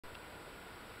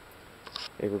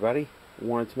Hey everybody,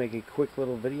 wanted to make a quick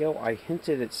little video. I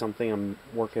hinted at something I'm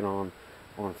working on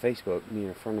Facebook, me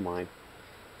and a friend of mine,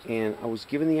 and I was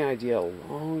given the idea a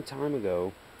long time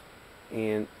ago.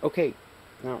 And okay,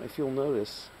 now if you'll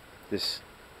notice this,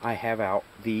 I have out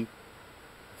the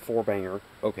four-banger,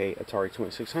 okay, Atari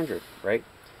 2600, right?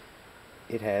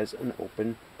 It has an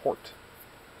open port,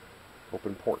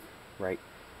 right?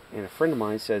 And a friend of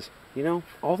mine says, you know,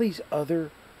 all these other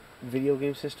video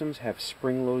game systems have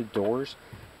spring-loaded doors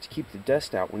to keep the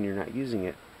dust out when you're not using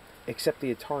it, except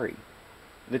the Atari,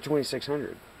 the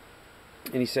 2600.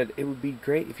 And he said it would be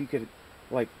great if you could,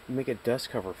 like, make a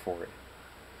dust cover for it.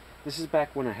 This is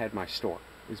back when I had my store.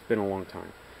 It's been a long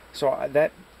time. So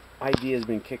that idea has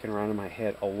been kicking around in my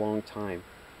head a long time.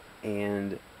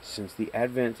 And since the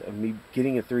advent of me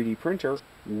getting a 3D printer,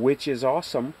 which is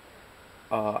awesome,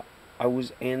 I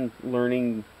was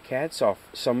learning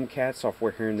some CAD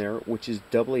software here and there, which is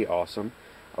doubly awesome.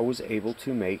 I was able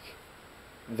to make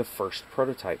the first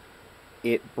prototype.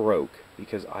 It broke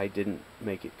because I didn't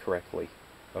make it correctly.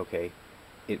 Okay,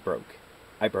 it broke.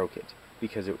 I broke it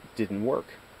because it didn't work.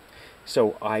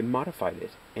 So I modified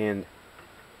it and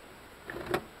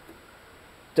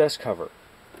dust cover.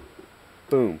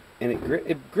 Boom, and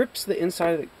it grips the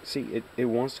inside of the. See, it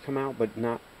wants to come out, but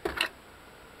not.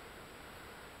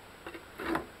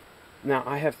 Now,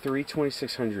 I have three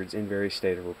 2600s in various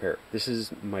state of repair. This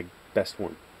is my best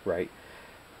one, right?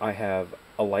 I have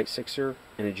a Light Sixer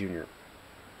and a Junior.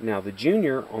 Now, the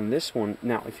Junior on this one,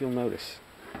 now, if you'll notice,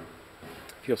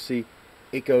 if you'll see,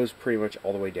 it goes pretty much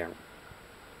all the way down.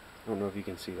 I don't know if you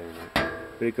can see that or not,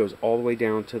 but it goes all the way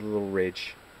down to the little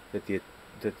ridge that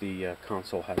the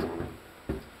console has on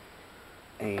it.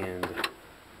 And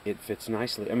it fits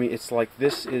nicely. I mean, it's like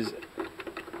this is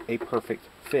a perfect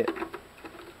fit.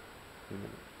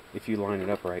 If you line it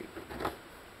up right,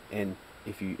 and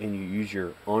you use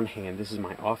your on hand, this is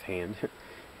my off hand,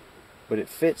 but it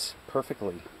fits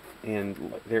perfectly.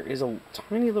 And there is a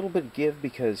tiny little bit of give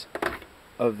because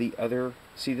of the other.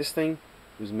 See, this thing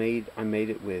was made. I made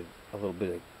it with a little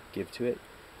bit of give to it,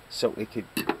 so it could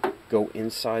go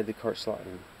inside the cart slot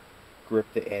and grip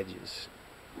the edges,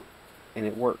 and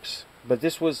it works. But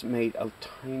this was made a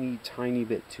tiny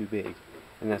bit too big,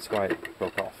 and that's why it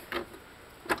broke off.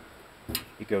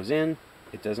 It goes in,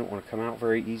 it doesn't want to come out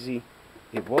very easy.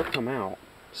 It will come out.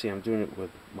 See, I'm doing it with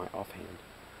my offhand.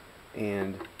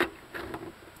 And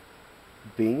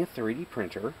being a 3D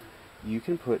printer, you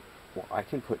can put, well, I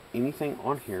can put anything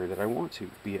on here that I want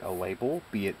to, be it a label,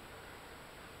 be it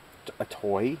a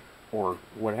toy, or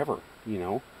whatever, you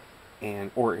know,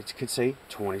 and or it could say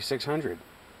 2600,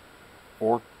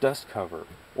 or dust cover,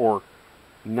 or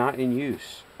not in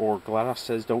use, or GLaDOS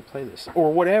says don't play this,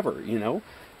 or whatever, you know.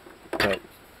 But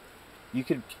you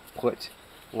could put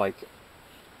like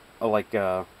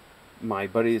my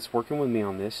buddy that's working with me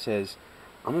on this says,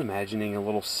 I'm imagining a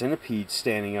little centipede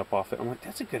standing up off it. I'm like,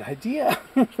 that's a good idea.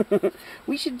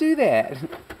 We should do that.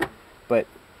 But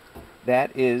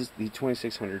that is the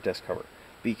 2600 dust cover,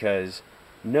 because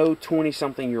no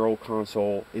 20-something-year-old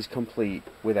console is complete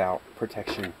without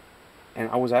protection. And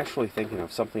I was actually thinking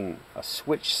of something, a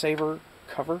switch saver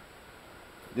cover.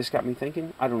 This got me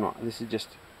thinking. I don't know. This is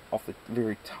just off the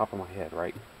very top of my head,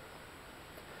 right?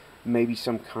 Maybe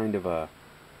some kind of a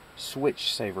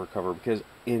switch saver cover, because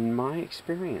in my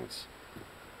experience,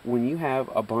 when you have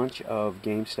a bunch of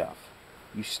game stuff,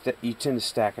 you tend to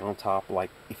stack it on top, like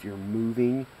if you're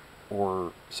moving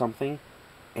or something,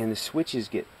 and the switches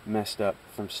get messed up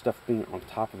from stuff being on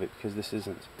top of it, because this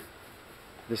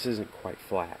isn't quite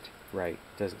flat, right?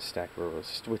 It doesn't stack very well. The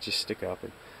switches stick up,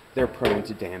 and they're prone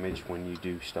to damage when you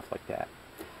do stuff like that.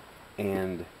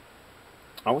 And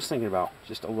I was thinking about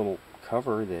just a little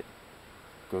cover that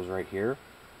goes right here,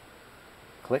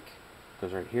 click,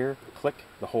 goes right here, click,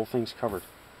 the whole thing's covered.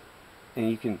 And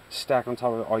you can stack on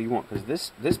top of it all you want,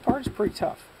 because this part is pretty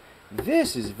tough.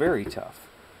 This is very tough.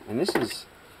 And this is,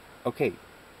 okay,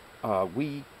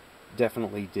 we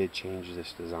definitely did change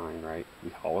this design, right?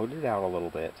 We hollowed it out a little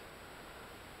bit,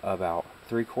 about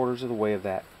 3/4 of the way of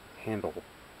that handle,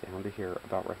 down to here,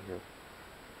 about right here.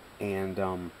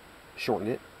 And shortened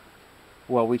it.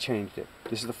 Well, we changed it.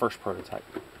 This is the first prototype.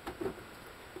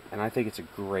 And I think it's a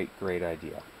great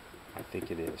idea. I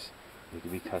think it is. It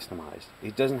can be customized.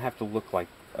 It doesn't have to look like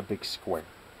a big square,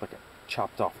 like a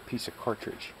chopped off piece of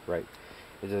cartridge, right?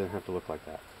 It doesn't have to look like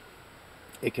that.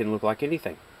 It can look like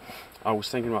anything. I was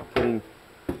thinking about putting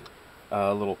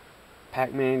a little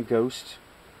Pac-Man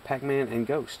and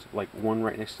Ghost, like one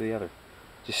right next to the other.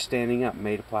 Just standing up,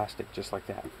 made of plastic, just like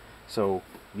that. So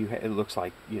it looks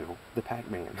like, you know, the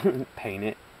Pac-Man. Paint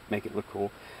it, make it look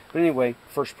cool. But anyway,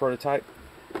 first prototype.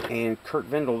 And Kurt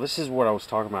Vendel, this is what I was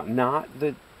talking about, not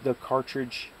the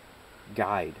cartridge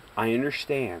guide. I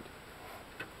understand.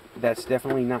 That's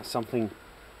definitely not something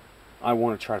I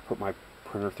want to try to put my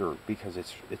printer through, because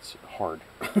it's hard.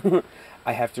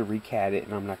 I have to recad it,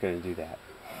 and I'm not going to do that.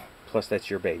 Plus, that's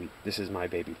your baby. This is my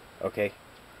baby, okay?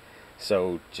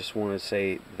 So, just want to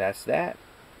say that's that.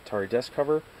 Atari desk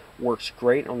cover works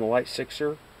great on the Light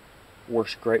Sixer.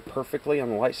 Works great perfectly on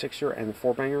the Light Sixer and the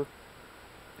 4-banger.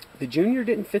 The Junior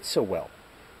didn't fit so well.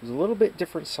 It was a little bit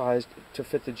different sized to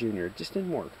fit the Junior. It just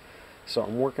didn't work. So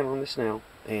I'm working on this now,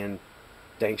 and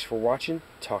thanks for watching.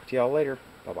 Talk to y'all later.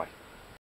 Bye-bye.